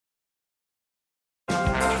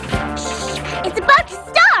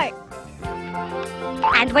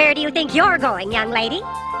And where do you think you're going, young lady?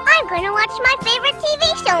 I'm going to watch my favorite TV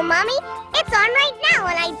show, Mommy. It's on right now,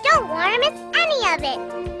 and I don't want to miss any of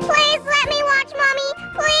it. Please let me watch, Mommy.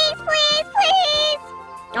 Please, please, please.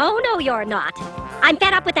 Oh, no, you're not. I'm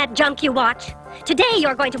fed up with that junk you watch. Today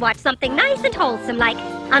you're going to watch something nice and wholesome like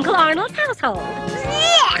Uncle Arnold's Household.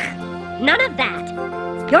 Ugh. None of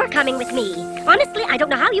that. You're coming with me. Honestly, I don't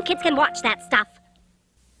know how you kids can watch that stuff.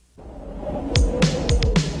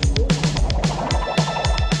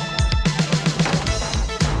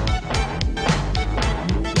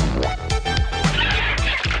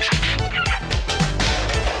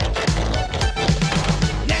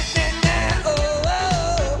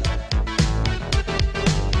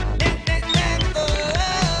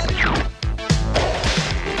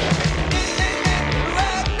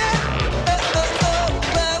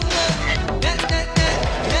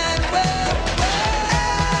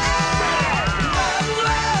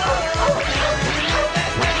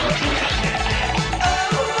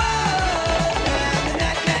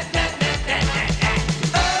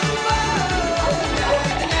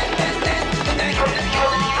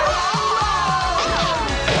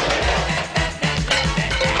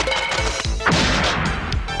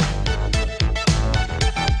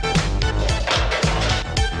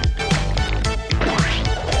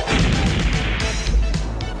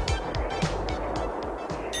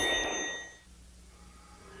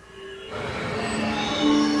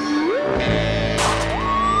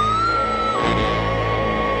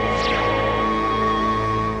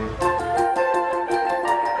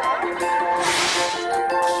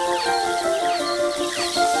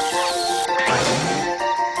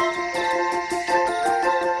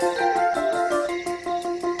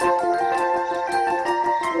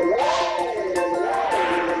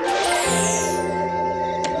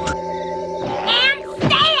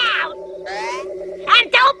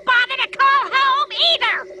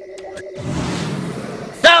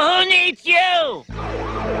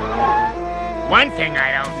 One thing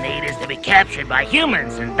I don't need is to be captured by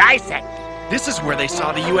humans and dissected. This is where they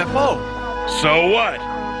saw the UFO. So what?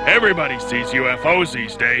 Everybody sees UFOs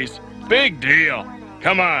these days. Big deal.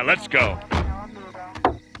 Come on, let's go.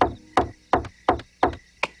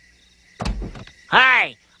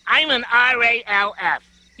 Hi, I'm an R.A.L.F.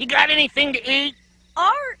 You got anything to eat?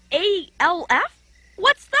 R.A.L.F?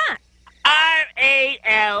 What's that?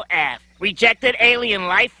 R.A.L.F. Rejected alien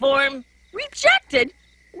life form? Rejected?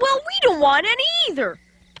 Well, we don't want any either.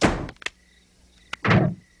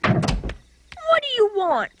 What do you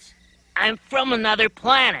want? I'm from another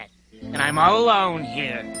planet, and I'm all alone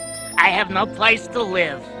here. I have no place to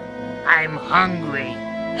live. I'm hungry.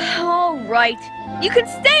 All right. You can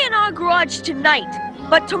stay in our garage tonight,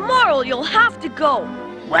 but tomorrow you'll have to go.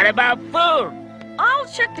 What about food? I'll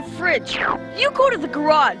check the fridge. You go to the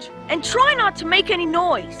garage, and try not to make any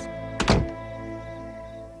noise.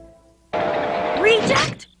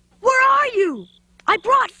 Reject? Where are you? I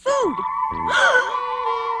brought food.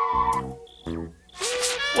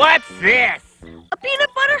 What's this? A peanut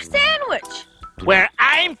butter sandwich. Where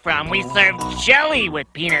I'm from, we serve jelly with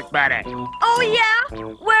peanut butter. Oh, yeah?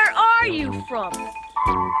 Where are you from?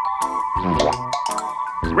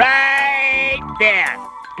 Right there.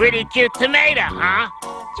 Pretty cute tomato, huh?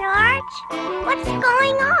 George, what's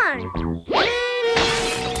going on?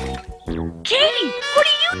 Katie, what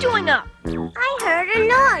are you doing up? I heard a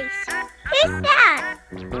noise. Who's that?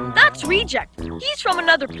 That's Reject. He's from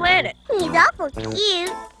another planet. He's awful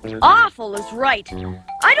cute. Awful is right.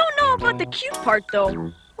 I don't know about the cute part,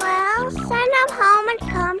 though. Well, send him home and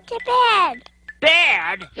come to bed.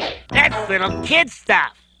 Bad? That's little kid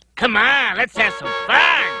stuff. Come on, let's have some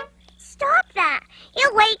fun. Stop that.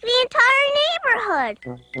 You'll wake the entire neighborhood.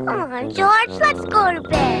 Come on, George, let's go to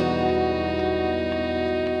bed.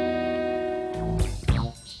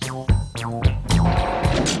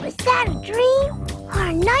 Was that a dream or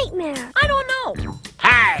a nightmare? I don't know.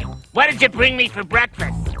 Hi, what did you bring me for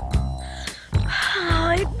breakfast?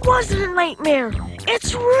 It wasn't a nightmare.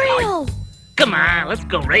 It's real. Come on, let's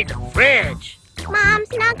go raid the fridge.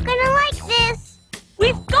 Mom's not gonna like this.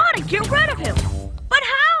 We've got to get rid of him. But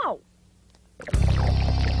how?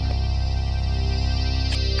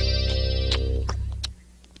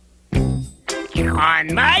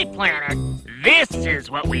 On my planet, this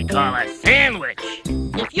is what we call a sandwich.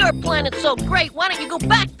 If your planet's so great, why don't you go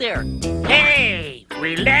back there? Hey,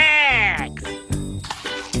 relax.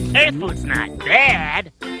 Earth food's not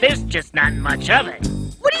bad. There's just not much of it.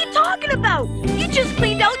 What are you talking about? You just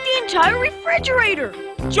cleaned out the entire refrigerator.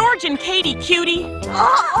 George and Katie, cutie.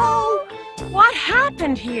 Uh-oh. What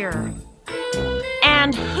happened here?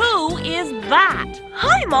 And who is that?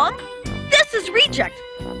 Hi, Mom. This is Reject.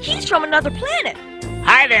 He's from another planet.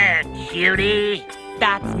 Hi there, cutie.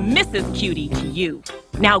 That's Mrs. Cutie to you.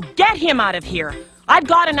 Now get him out of here. I've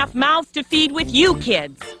got enough mouths to feed with you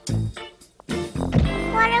kids.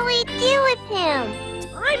 What do we do with him?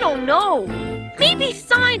 I don't know. Maybe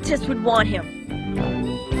scientists would want him.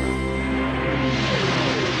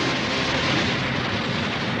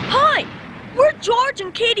 Hi, we're George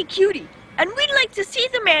and Katie Cutie, and we'd like to see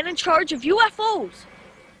the man in charge of UFOs.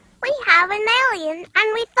 We have an alien,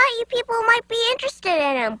 and we thought you people might be interested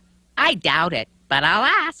in him. I doubt it, but I'll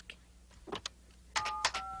ask.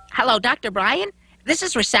 Hello, Dr. Brian. This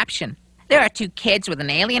is reception. There are 2 kids with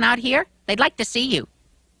an alien out here. They'd like to see you.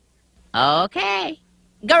 Okay.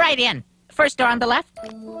 Go right in. First door on the left.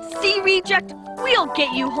 See, Reject, we'll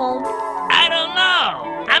get you home. I don't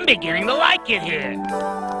know. I'm beginning to like it here.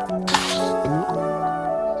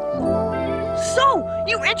 So,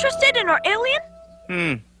 you interested in our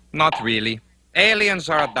alien? Not really. Aliens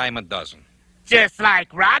are a dime a dozen. Just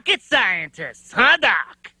like rocket scientists, huh,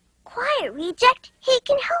 Doc? Quiet, Reject. He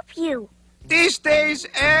can help you. These days,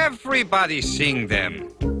 everybody's seeing them.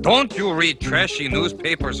 Don't you read trashy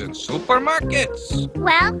newspapers in supermarkets?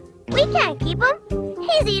 Well, we can't keep him.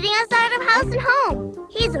 He's eating us out of house and home.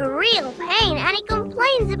 He's a real pain, and he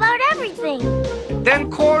complains about everything. Then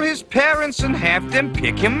call his parents and have them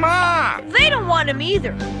pick him up. They don't want him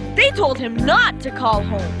either. They told him not to call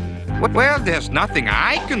home. Well, there's nothing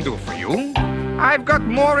I can do for you. I've got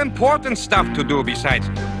more important stuff to do besides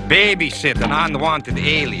babysit an unwanted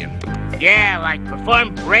alien. Yeah, like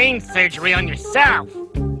perform brain surgery on yourself.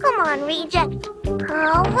 Come on, Reject.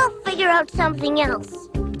 We'll figure out something else.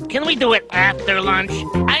 Can we do it after lunch?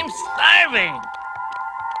 I'm starving.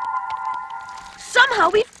 Somehow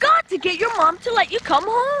we've got to get your mom to let you come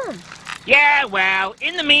home. Yeah, well,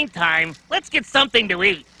 in the meantime, let's get something to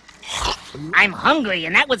eat. I'm hungry,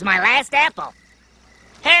 and that was my last apple.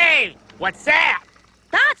 Hey, what's that?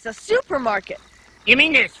 That's a supermarket. You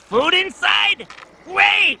mean there's food inside?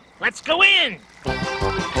 Great, let's go in.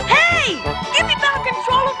 Hey, give me back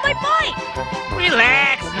control of my bike.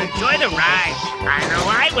 Relax and enjoy the ride. I know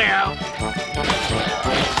I will.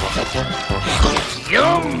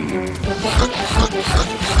 Yum!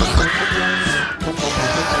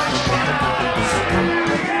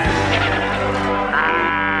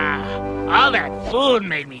 All that food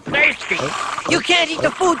made me thirsty. You can't eat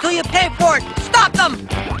the food till you pay for it. Stop them!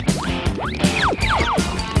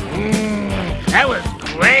 That was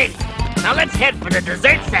great. Now let's head for the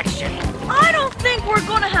dessert section. I don't think we're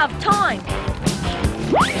gonna have time.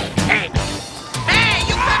 Hey! Hey,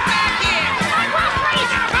 you come back here!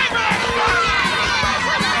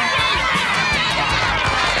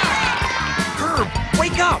 Herb,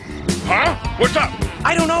 wake up! Huh? What's up?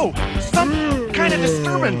 I don't know. Some kind of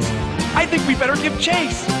disturbance. I think we better give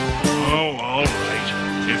chase. Oh, all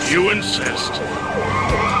right. If you insist.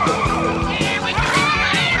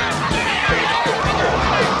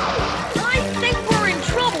 I think we're in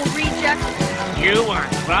trouble, Reject. You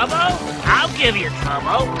want trouble? I'll give you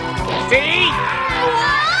trouble. See?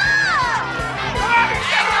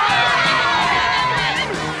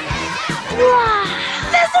 Wow,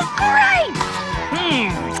 this is great!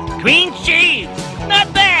 Green cheese.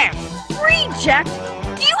 Not bad. Reject,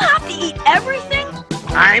 do you have to eat everything?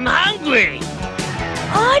 I'm hungry.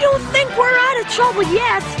 I don't think we're out of trouble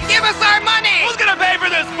yet. Give us our money! Who's gonna pay for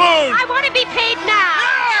this food? I want to be paid now.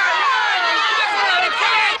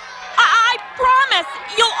 I promise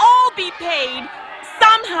you'll all be paid.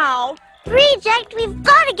 Somehow. Reject, we've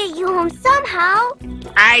got to get you home somehow.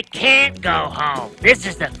 I can't go home. This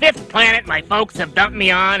is the 5th planet my folks have dumped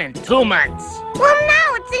me on in 2 months. Well,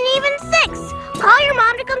 now it's an even 6. Call your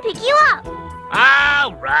mom to come pick you up.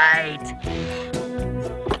 All right.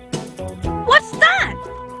 What's that?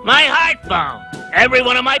 My heart phone.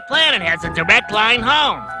 Everyone on my planet has a direct line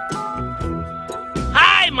home.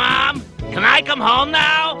 Hi, Mom. Can I come home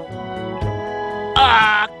now?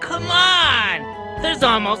 Aw, come on. There's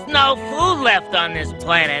almost no food left on this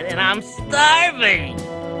planet, and I'm starving.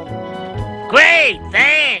 Great,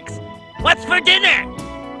 thanks. What's for dinner?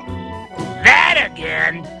 That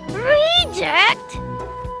again. Reject?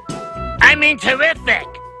 I mean terrific.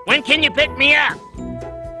 When can you pick me up?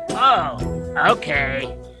 Oh,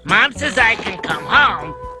 okay. Mom says I can come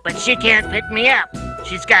home, but she can't pick me up.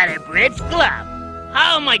 She's got a bridge club.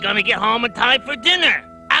 How am I gonna get home in time for dinner?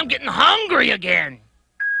 I'm getting hungry again.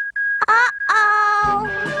 Uh-oh.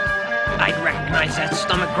 I'd recognize that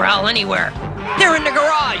stomach growl anywhere. They're in the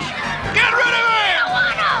garage. Get rid of it!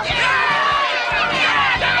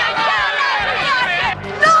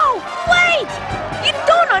 No, wait! You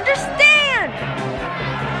don't understand!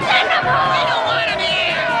 Send them home! We don't want them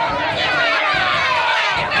here!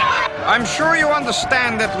 I'm sure you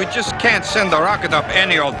understand that we just can't send a rocket up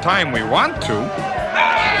any old time we want to.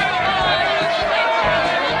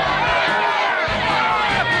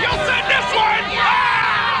 You'll send this one!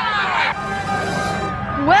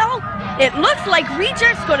 Well, it looks like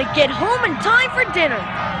Reject's gonna get home in time for dinner.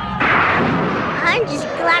 I'm just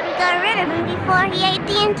glad we got rid of him before he ate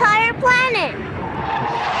the entire planet.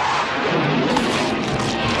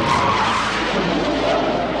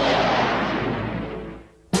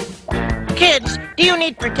 Kids, do you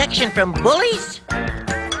need protection from bullies?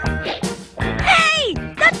 Hey,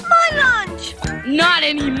 that's my lunch! Not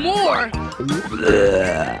anymore.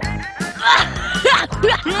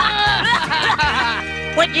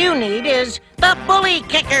 What you need is the bully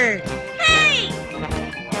kicker. Hey!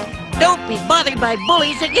 Don't be bothered by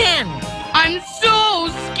bullies again. I'm so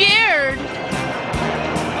scared.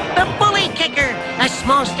 The bully kicker. A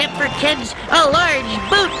small step for kids, a large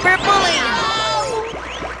boot for bullies.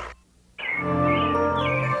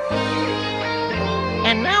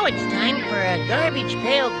 And now it's time for a garbage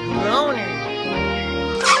pail groaner.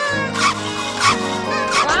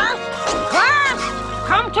 Class,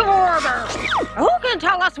 come to order. Who can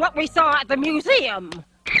tell us what we saw at the museum? Me,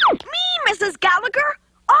 Mrs. Gallagher!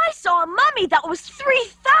 I saw a mummy that was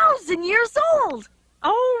 3,000 years old!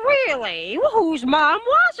 Oh, really? Well, whose mom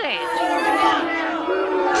was it?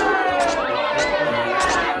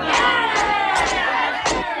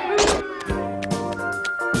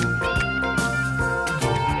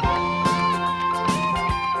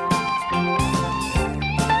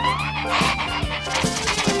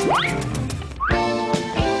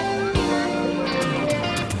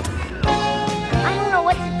 I don't know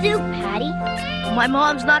what to do, Patty. My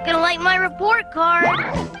mom's not gonna like my report card. He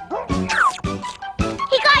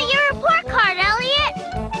got your report card, Elliot.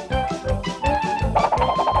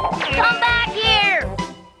 Come back here!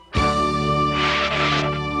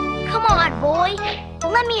 Come on, boy.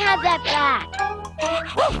 Let me have that back.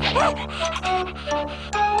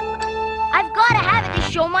 I've got to have it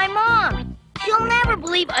to show my mom. She'll never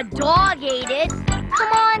believe a dog ate it.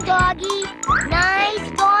 Come on, doggy.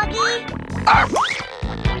 Nice doggy.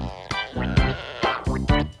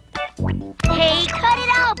 Hey, cut it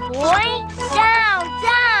out, boy. Down,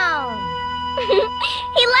 down.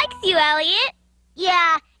 He likes you, Elliot.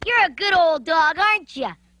 Yeah, you're a good old dog, aren't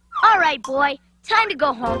you? All right, boy. Time to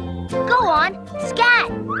go home. Go on,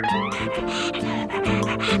 scat.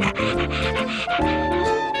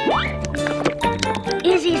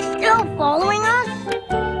 Is he still following us?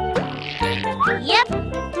 Yep.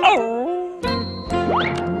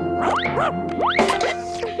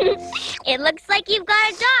 It looks like you've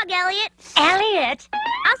got a dog, Elliot. Elliot!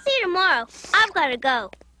 I'll see you tomorrow. I've got to go.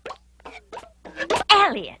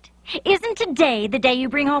 Elliot! Isn't today the day you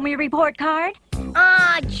bring home your report card?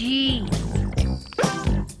 Ah, gee.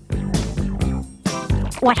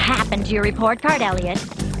 What happened to your report card, Elliot?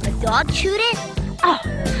 A dog chewed it? Oh,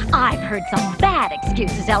 I've heard some bad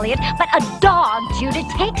excuses, Elliot, but a dog chewed it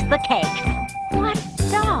takes the cake. What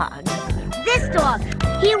dog? This dog.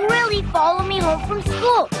 He really followed me home from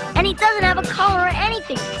school, and he doesn't have a collar or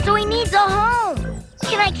anything, so he needs a home.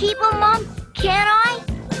 Can I keep him, Mom? Can I?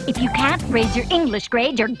 If you can't raise your English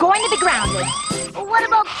grade, you're going to be grounded. What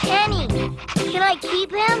about Kenny? Can I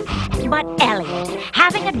keep him? But, Elliot,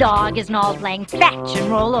 having a dog isn't all playing fetch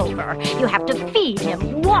and roll over. You have to feed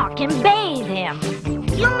him, walk him, bathe him.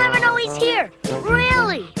 You'll never know he's here.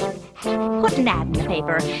 Really? Put an ad in the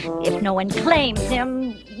paper. If no one claims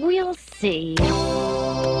him, we'll see.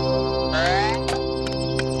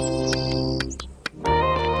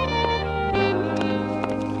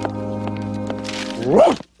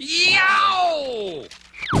 Yow!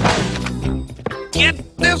 Get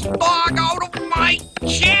this dog out of my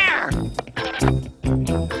chair!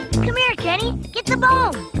 Come here, Kenny. Get the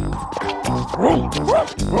bone.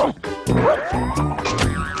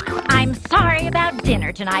 I'm sorry about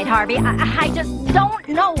dinner tonight, Harvey. I just don't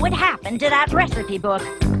know what happened to that recipe book.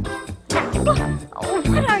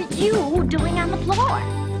 What are you doing on the floor?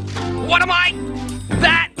 What am I?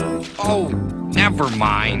 That? Oh, never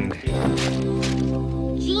mind.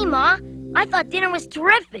 Gee, Ma, I thought dinner was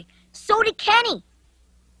terrific. So did Kenny.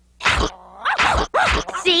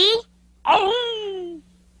 See? Oh!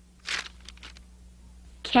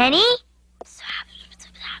 Kenny?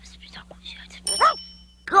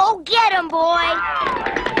 Go get him, boy!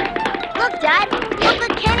 Look, Dad. Look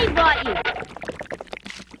what Kenny brought you.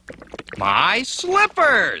 My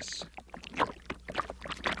slippers!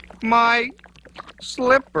 My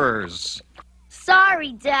slippers.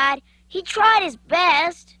 Sorry, Dad. He tried his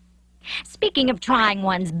best. Speaking of trying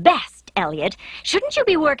one's best, Elliot, shouldn't you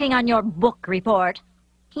be working on your book report?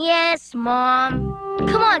 Yes, Mom.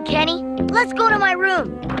 Come on, Kenny. Let's go to my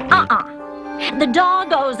room. The dog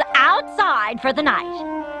goes outside for the night.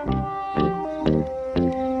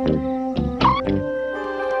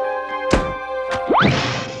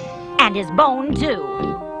 And his bone, too.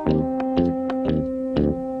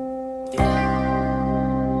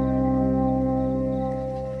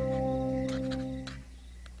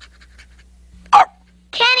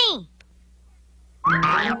 Kenny!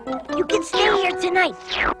 You can stay here tonight,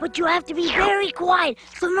 but you have to be very quiet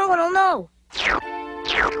so no one will know.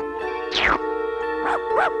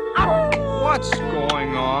 What's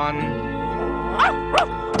going on?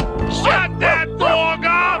 Shut that dog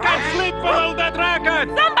up and sleep below that racket!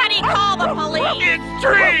 Somebody call the police! It's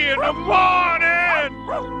 3 in the morning!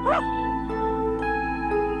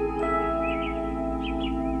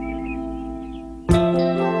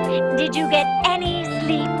 Did you get any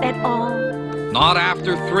sleep at all? Not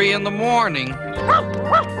after 3 in the morning.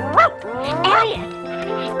 Elliot,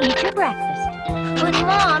 eat your breakfast. But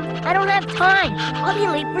Mom, I don't have time. I'll be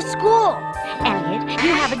late for school. Elliot,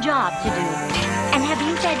 you have a job to do. And have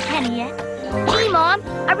you fed Kenny yet? Gee, Mom,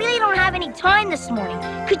 I really don't have any time this morning.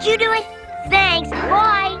 Could you do it? Thanks.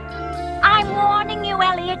 Bye. I'm warning you,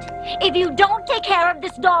 Elliot. If you don't take care of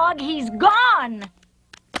this dog, he's gone.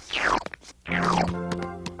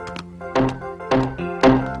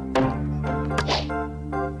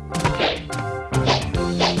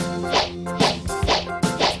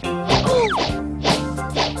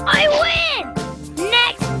 I win!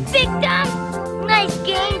 Next victim! Nice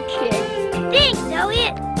game, kid. Thanks,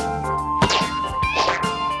 Elliot.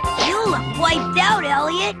 You look wiped out,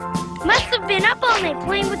 Elliot. Must have been up all night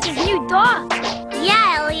playing with his new dog.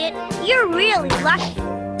 Yeah, Elliot, you're really lucky.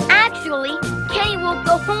 Actually, Kenny woke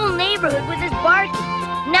the whole neighborhood with his barking.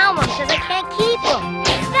 Now Mom says I can't keep him.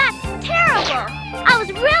 That's terrible. I was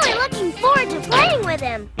really looking forward to playing with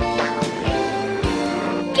him.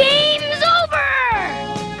 Game's over!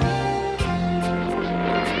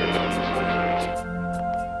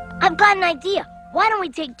 I've got an idea. Why don't we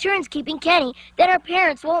take turns keeping Kenny? Then our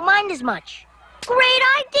parents won't mind as much. Great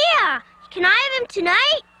idea! Can I have him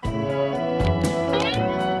tonight?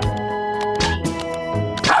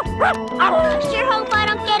 I sure hope I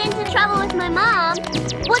don't get into trouble with my mom.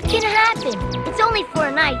 What can happen? It's only for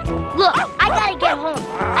a night. Look, I gotta get home.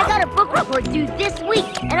 I got a book report due this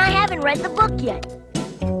week, and I haven't read the book yet.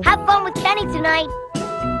 Have fun with Kenny tonight.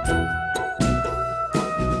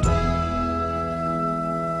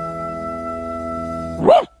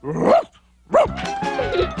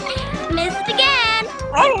 Missed again.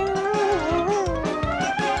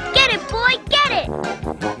 Get it, boy, get it.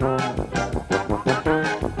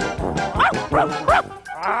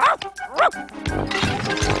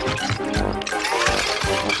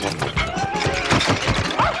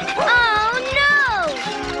 Oh, no!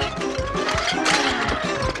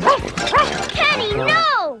 Kenny,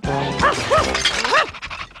 no!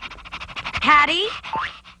 Hattie?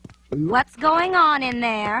 What's going on in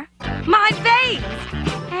there? My vase!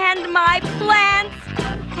 And my plants!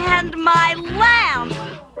 And my lamp!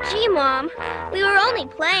 Gee, Mom, we were only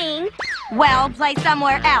playing. Well, play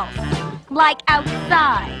somewhere else. Like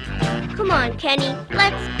outside. Come on, Kenny,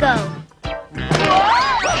 let's go.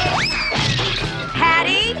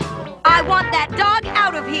 Hattie, I want that dog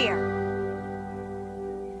out of here.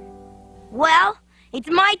 Well, it's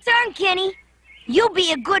my turn, Kenny. You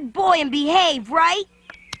be a good boy and behave, right?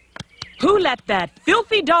 Who let that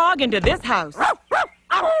filthy dog into this house?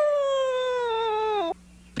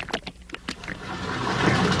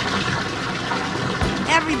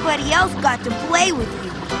 Everybody else got to play with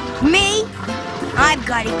you. Me? I've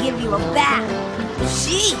got to give you a bath.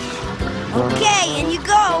 Sheesh. Okay, in you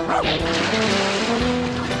go.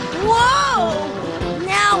 Whoa!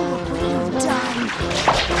 Now look what you've done.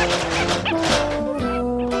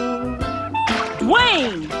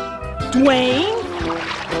 Dwayne! Dwayne?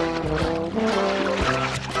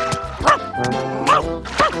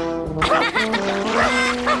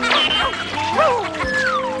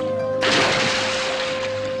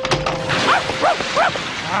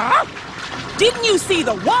 Didn't you see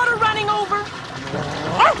the water running over?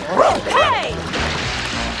 Hey!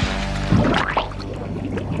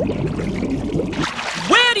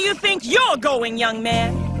 Where do you think you're going, young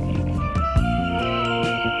man?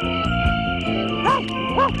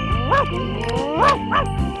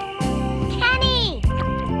 Kenny!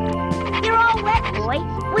 You're all wet, boy.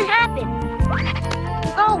 What happened?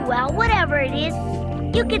 Oh, well, whatever it is.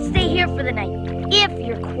 You can stay here for the night, if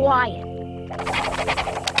you're quiet.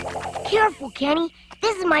 Careful, Kenny.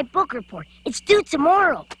 This is my book report. It's due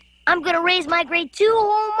tomorrow. I'm gonna raise my grade 2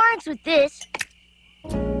 whole marks with this.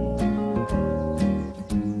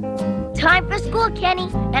 Time for school, Kenny,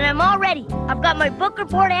 and I'm all ready. I've got my book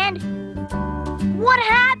report and... What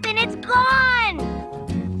happened? It's gone!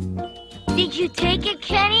 Did you take it,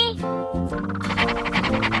 Kenny?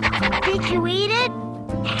 Did you eat it?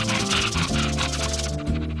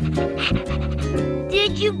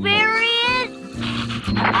 Did you bury it?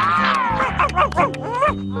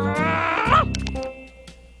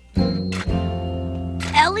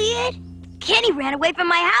 Elliot? Kenny ran away from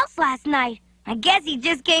my house last night. I guess he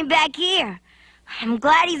just came back here. I'm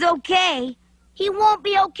glad he's okay. He won't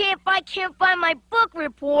be okay if I can't find my book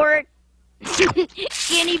report.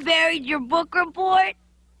 Kenny buried your book report?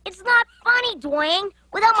 It's not funny, Dwayne.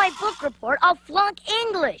 Without my book report, I'll flunk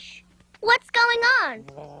English. What's going on?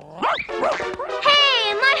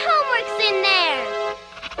 Hey, my homework's in there.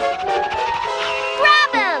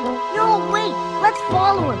 Grab him! No, wait. Let's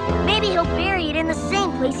follow him. Maybe he'll bury it in the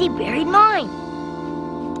same place he buried mine.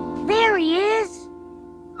 There he is.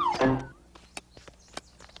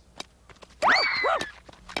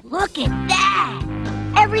 Look at that.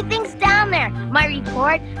 Everything's down there. My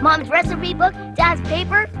report, Mom's recipe book, Dad's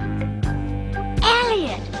paper.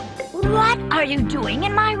 Elliot, what are you doing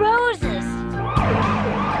in my roses?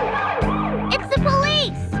 It's the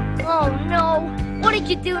police! Oh, no. What did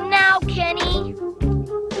you do now, Kenny?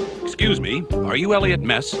 Excuse me, are you Elliot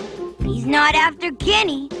Mess? He's not after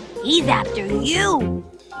Kenny. He's after you.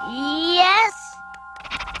 Yes?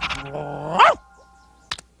 Oh,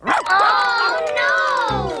 no!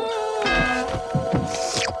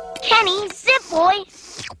 Kenny, sit, boy.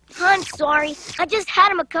 I'm sorry. I just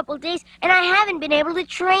had him a couple days, and I haven't been able to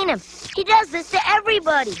train him. He does this to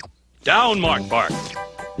everybody. Down, Mark Bark.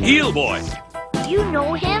 Heel boy. You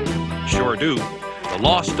know him? Sure do. The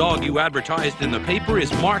lost dog you advertised in the paper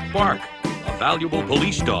is Mark Bark, a valuable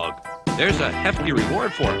police dog. There's a hefty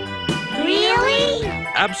reward for him. Really?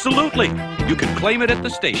 Absolutely. You can claim it at the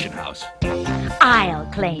station house. I'll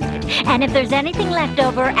claim it. And if there's anything left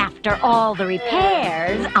over after all the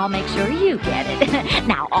repairs, I'll make sure you get it.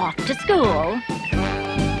 Now off to school.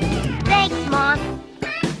 Thanks, Mom.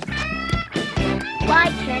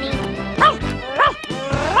 Bye, Kenny.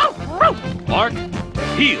 Mark,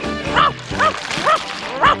 heel.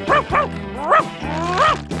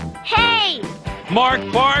 Hey! Mark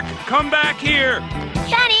Bark, come back here.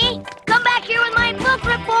 Kenny, come back here with my book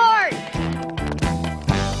report!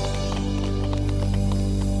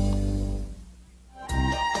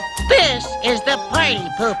 This is the party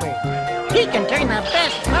pooper. He can turn the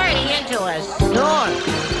best party into a store.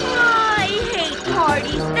 I hate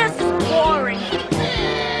parties. This is boring.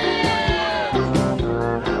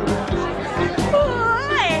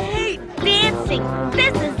 I hate dancing.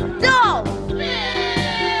 This is dull.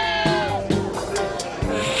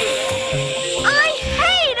 I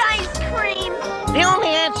hate ice cream. The only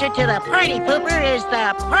answer to the party pooper is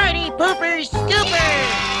the party pooper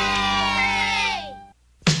scooper.